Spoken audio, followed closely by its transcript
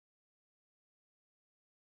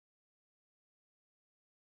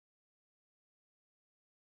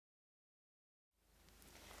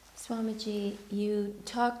Swamiji, you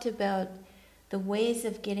talked about the ways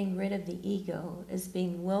of getting rid of the ego as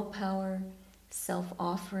being willpower,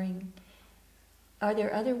 self-offering. Are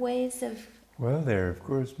there other ways of... Well, there are, of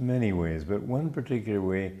course, many ways, but one particular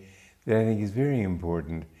way that I think is very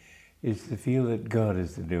important is to feel that God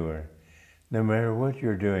is the doer. No matter what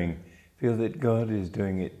you're doing, feel that God is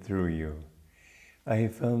doing it through you. I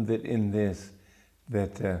have found that in this,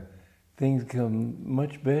 that things come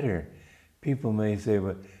much better. People may say,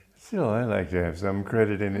 well, still, I like to have some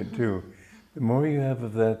credit in it too. The more you have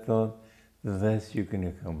of that thought, the less you can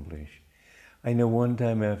accomplish. I know one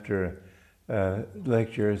time after a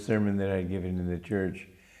lecture, a sermon that I'd given in the church,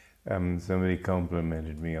 somebody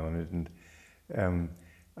complimented me on it, and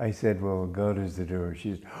I said, well, God is the doer.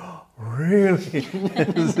 She said, oh, really?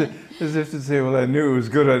 As if to say, well, I knew it was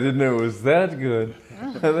good, I didn't know it was that good.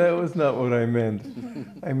 That was not what I meant.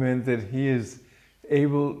 I meant that He is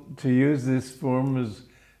able to use this form as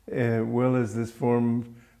well as this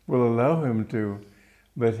form will allow Him to,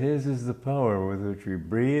 but His is the power with which we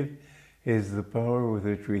breathe, His is the power with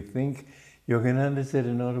which we think. Yogananda said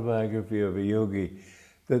in Autobiography of a Yogi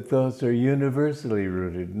that thoughts are universally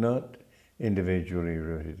rooted, not individually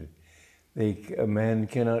rooted. A man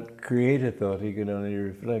cannot create a thought, he can only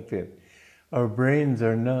reflect it. Our brains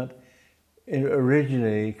are not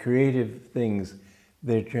originally creative things,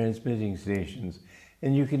 they're transmitting stations.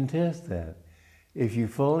 And you can test that. If you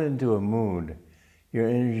fall into a mood, your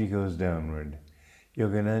energy goes downward.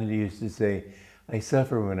 Yogananda used to say, I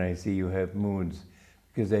suffer when I see you have moods,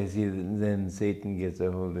 because I see that then Satan gets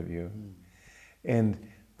a hold of you. And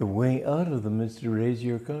the way out of them is to raise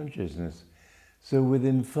your consciousness. So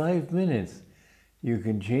within 5 minutes, you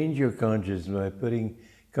can change your consciousness by putting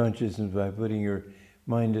your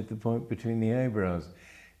mind at the point between the eyebrows.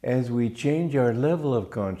 As we change our level of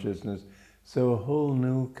consciousness, so a whole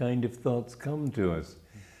new kind of thoughts come to us.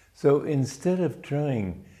 So instead of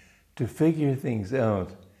trying to figure things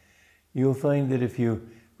out, you'll find that if you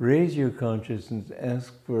raise your consciousness,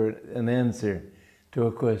 ask for an answer to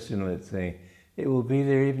a question, let's say, it will be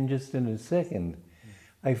there even just in a second.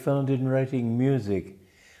 I found in writing music,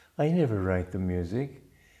 I never write the music.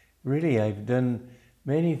 Really, I've done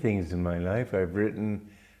many things in my life. I've written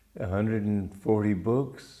 140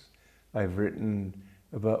 books. I've written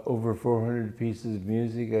about over 400 pieces of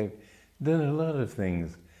music. I've done a lot of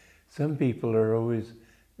things. Some people are always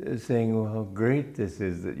saying, well, how great this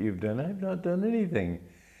is that you've done. I've not done anything.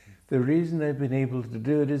 The reason I've been able to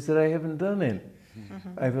do it is that I haven't done it.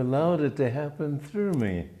 I've allowed it to happen through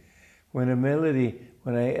me. When I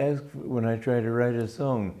try to write a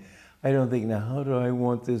song, I don't think, now how do I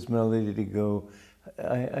want this melody to go?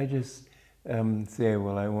 I just say,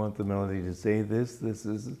 well, I want the melody to say this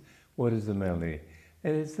is, what is the melody?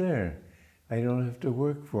 And it's there. I don't have to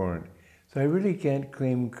work for it. So I really can't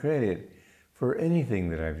claim credit for anything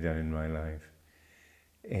that I've done in my life.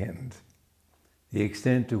 And the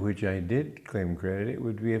extent to which I did claim credit, it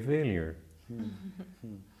would be a failure.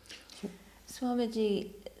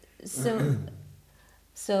 Swamiji,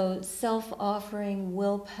 so self-offering,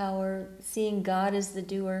 willpower, seeing God as the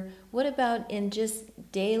doer, what about in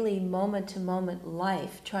just daily moment-to-moment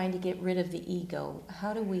life, trying to get rid of the ego?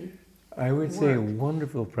 How do we I would say a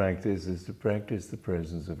wonderful practice is to practice the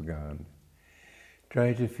presence of God.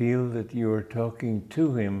 Try to feel that you are talking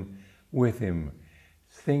to Him, with Him.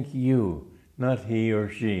 Think you, not he or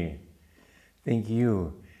she. Think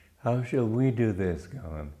you. How shall we do this,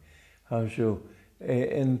 God?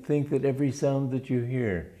 And think that every sound that you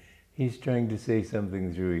hear, He's trying to say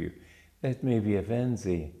something through you. That may be a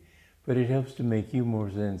fancy, but it helps to make you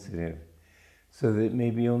more sensitive. So that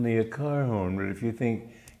maybe only a car horn, but if you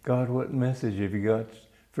think, God, what message have you got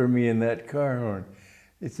for me in that car horn?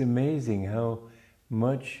 It's amazing how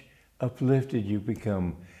much uplifted you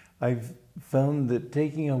become. I've found that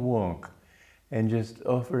taking a walk and just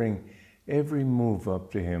offering every move up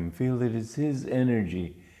to Him, feel that it's His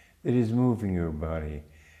energy that is moving your body.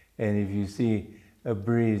 And if you see a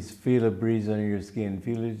breeze, feel a breeze on your skin,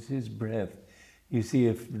 feel it's His breath. You see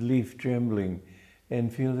a leaf trembling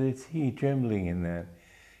and feel that it's He trembling in that.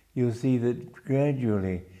 You'll see that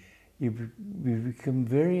gradually you become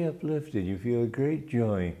very uplifted. You feel a great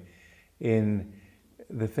joy in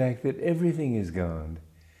the fact that everything is God.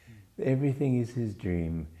 Everything is His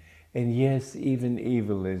dream. And yes, even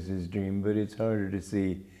evil is His dream, but it's harder to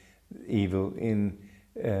see evil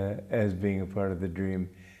as being a part of the dream.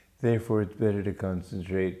 Therefore, it's better to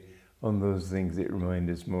concentrate on those things that remind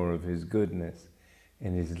us more of His goodness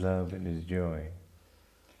and His love and His joy.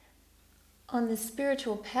 On the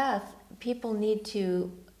spiritual path, people need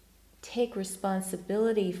to take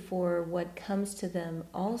responsibility for what comes to them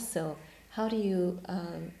also. How do you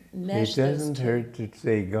mesh It those doesn't two? hurt to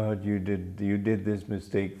say, God, you did this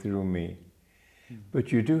mistake through me.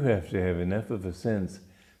 But you do have to have enough of a sense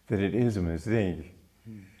that it is a mistake.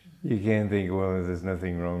 You can't think, well, there's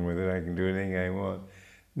nothing wrong with it, I can do anything I want.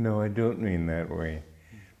 No, I don't mean that way.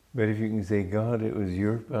 But if you can say, God, it was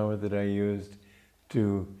your power that I used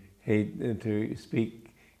to to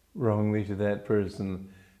speak wrongly to that person,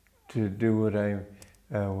 to do what I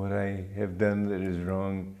have done that is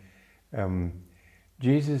wrong.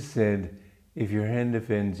 Jesus said, if your hand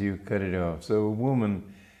offends you, cut it off. So a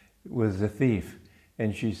woman was a thief,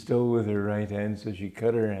 and she stole with her right hand, so she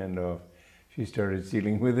cut her hand off. She started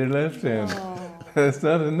stealing with her left hand. Oh. That's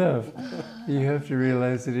not enough. You have to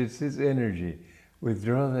realize that it's his energy.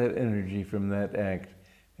 Withdraw that energy from that act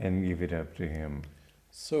and give it up to him.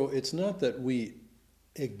 So it's not that we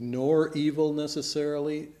ignore evil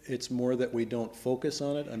necessarily, it's more that we don't focus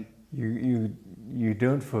on it. You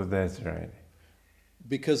don't that's right.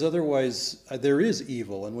 Because otherwise there is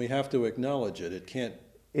evil and we have to acknowledge it. It can't.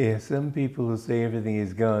 Yeah, some people who say everything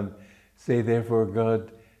is God say therefore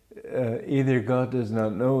God, either God does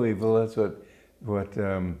not know evil, that's what what's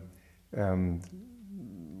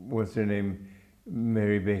her name,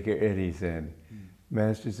 Mary Baker Eddy said.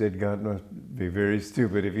 Master said God must be very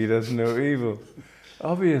stupid if he doesn't know evil.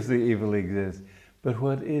 Obviously evil exists, but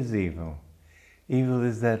what is evil? Evil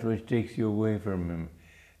is that which takes you away from him.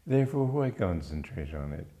 Therefore, why concentrate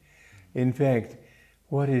on it? In fact,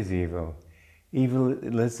 what is evil? Evil,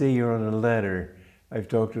 let's say you're on a ladder. I've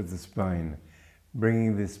talked of the spine,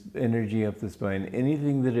 bringing this energy up the spine.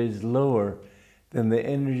 Anything that is lower than the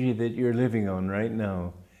energy that you're living on right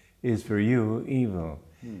now is for you evil.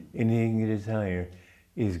 Anything that is higher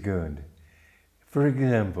is good. For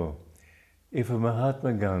example, if a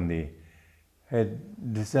Mahatma Gandhi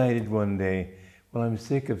had decided one day, well, I'm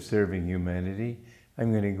sick of serving humanity,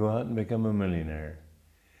 I'm going to go out and become a millionaire.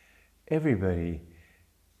 Everybody,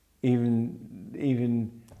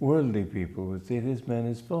 even worldly people, would say this man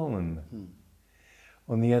has fallen.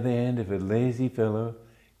 On the other hand, if a lazy fellow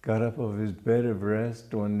got up off his bed of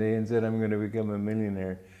rest one day and said, I'm going to become a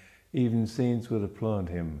millionaire, even saints would applaud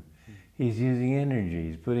him. He's using energy,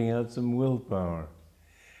 he's putting out some willpower.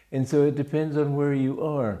 And so it depends on where you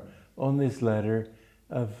are on this ladder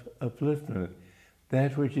of upliftment.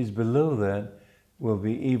 That which is below that will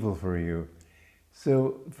be evil for you.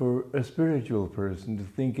 So for a spiritual person to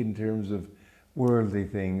think in terms of worldly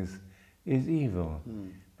things is evil.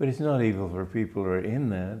 But it's not evil for people who are in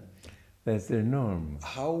that. That's their norm.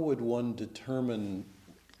 How would one determine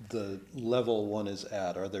the level one is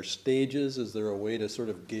at? Are there stages? Is there a way to sort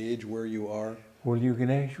of gauge where you are? Well, you can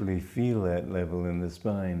actually feel that level in the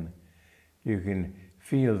spine. You can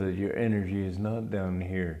feel that your energy is not down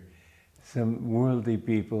here. Some worldly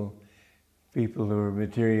people who are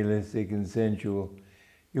materialistic and sensual,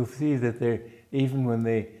 you'll see that they're, even when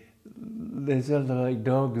they're sort of like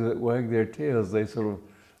dogs that wag their tails, they sort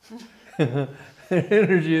of, their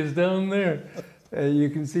energy is down there. You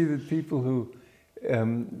can see that people who,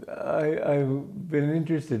 I've been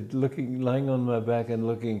interested lying on my back and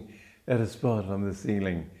looking at a spot on the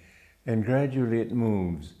ceiling, and gradually it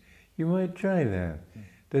moves. You might try that.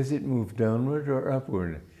 Does it move downward or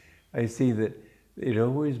upward? I see that it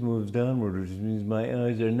always moves downward, which means my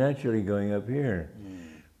eyes are naturally going up here.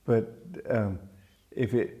 But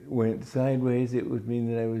if it went sideways, it would mean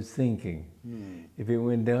that I was thinking. If it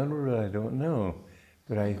went downward, I don't know.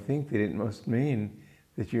 But I think that it must mean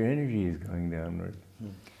that your energy is going downward.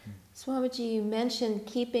 Swamiji, you mentioned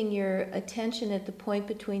keeping your attention at the point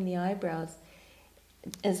between the eyebrows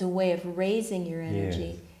as a way of raising your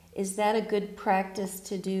energy. Yes. Is that a good practice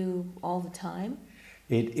to do all the time?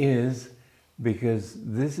 It is, because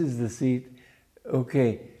this is the seat.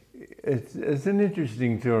 Okay, it's an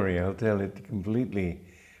interesting story. I'll tell it completely.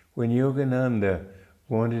 When Yogananda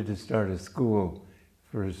wanted to start a school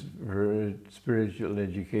for spiritual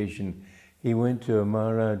education, he went to a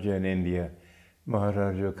Maharaja in India,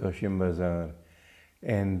 Maharaja Kashimbazar,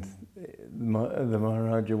 and the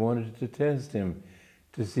Maharaja wanted to test him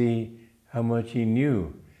to see how much he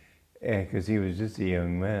knew, because he was just a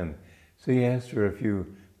young man. So he asked for a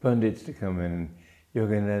few pundits to come in, and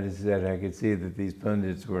Yogananda said, I could see that these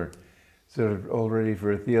pundits were sort of all ready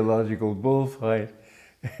for a theological bullfight.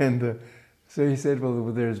 And so he said, well,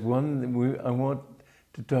 there's one, I want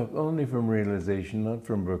to talk only from realization, not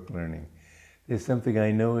from book learning. There's something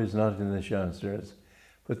I know is not in the Shastras,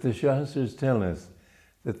 but the Shastras tell us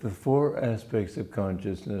that the four aspects of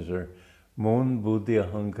consciousness are Mon, Buddhi,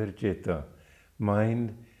 Ahankar, Chitta,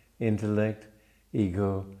 mind, intellect,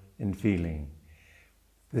 ego, and feeling.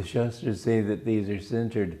 The Shastras say that these are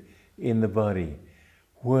centered in the body.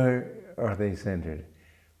 Where are they centered?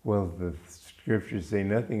 Well, the scriptures say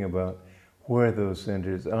nothing about where those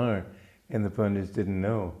centers are, and the pundits didn't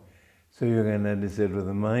know. So Yogananda said, well,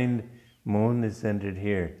 the mind, mon, is centered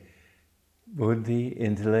here. Buddhi,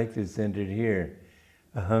 intellect, is centered here.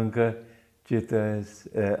 Ahankar, chitta is,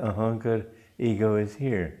 ahankar, ego is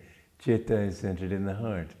here. Chitta is centered in the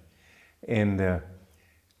heart. And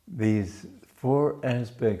these four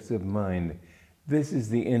aspects of mind, this is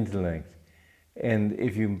the intellect. And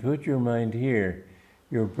if you put your mind here,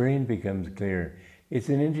 your brain becomes clear. It's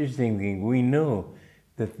an interesting thing. We know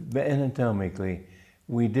that anatomically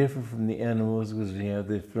we differ from the animals because we have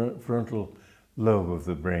the frontal lobe of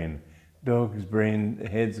the brain. Dogs' brain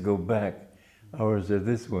heads go back. Ours are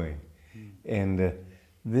this way. And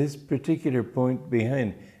this particular point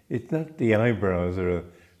behind, it's not the eyebrows or a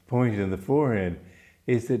point in the forehead.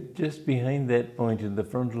 It's that just behind that point in the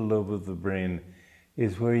frontal lobe of the brain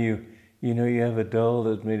is where you have a doll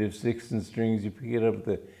that's made of sticks and strings. You pick it up at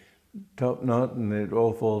the top knot and it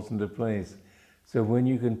all falls into place. So when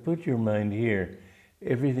you can put your mind here,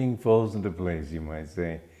 everything falls into place, you might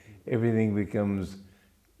say. Everything becomes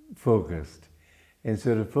focused. And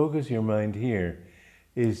so to focus your mind here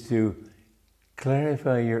is to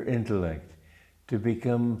clarify your intellect, your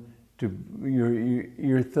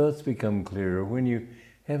thoughts become clearer. When you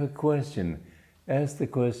have a question, ask the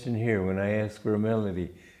question here. When I ask for a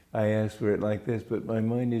melody, I ask for it like this, but my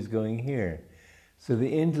mind is going here. So the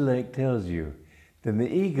intellect tells you. Then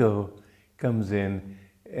the ego comes in,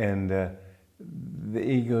 and the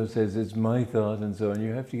ego says, it's my thought, and so on.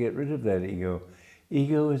 You have to get rid of that ego.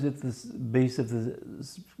 Ego is at the base of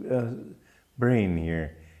the brain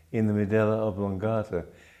here, in the medulla oblongata.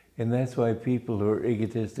 And that's why people who are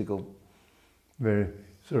egotistical, they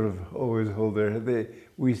sort of always hold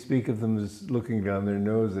we speak of them as looking down their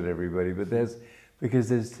nose at everybody, but that's because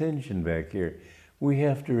there's tension back here. We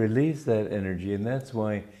have to release that energy, and that's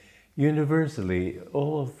why universally,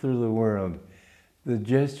 all through the world, the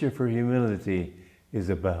gesture for humility is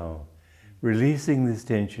a bow. Releasing this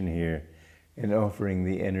tension here and offering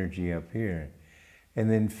the energy up here.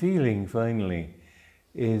 And then feeling, finally,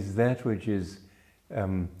 is that which is,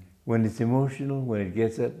 when it's emotional, when it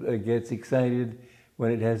gets excited,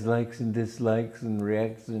 when it has likes and dislikes and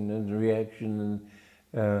reaction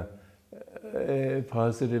and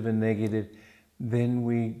positive and negative, then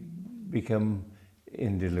we become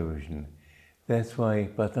in delusion. That's why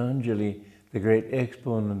Patanjali, the great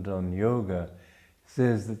exponent on yoga,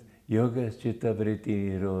 says that yoga is citta vritti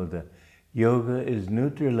nirodha. Yoga is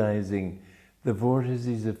neutralizing the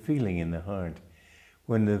vortices of feeling in the heart.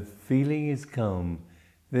 When the feeling is calm,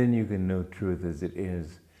 then you can know truth as it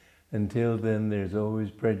is. Until then, there's always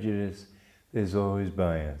prejudice, there's always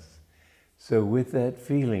bias. So with that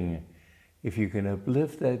feeling, if you can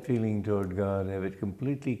uplift that feeling toward God, have it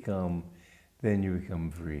completely calm, then you become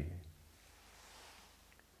free.